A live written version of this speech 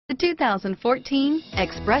The 2014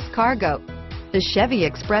 Express Cargo. The Chevy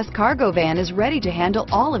Express Cargo van is ready to handle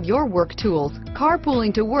all of your work tools,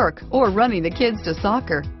 carpooling to work, or running the kids to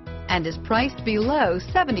soccer, and is priced below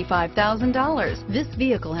 $75,000. This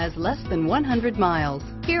vehicle has less than 100 miles.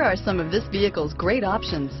 Here are some of this vehicle's great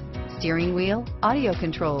options: steering wheel audio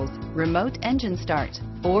controls, remote engine start,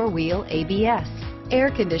 four-wheel ABS,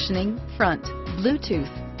 air conditioning front,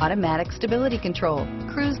 Bluetooth, automatic stability control,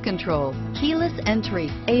 cruise control, keyless entry,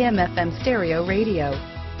 AM/FM stereo radio,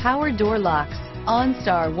 power door locks,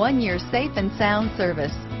 OnStar 1-year safe and sound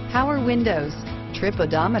service, power windows, trip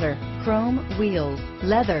odometer, chrome wheels,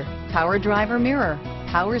 leather, power driver mirror,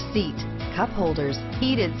 power seat, cup holders,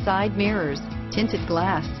 heated side mirrors, tinted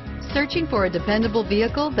glass. Searching for a dependable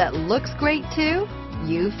vehicle that looks great too?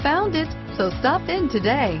 You found it, so stop in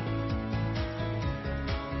today.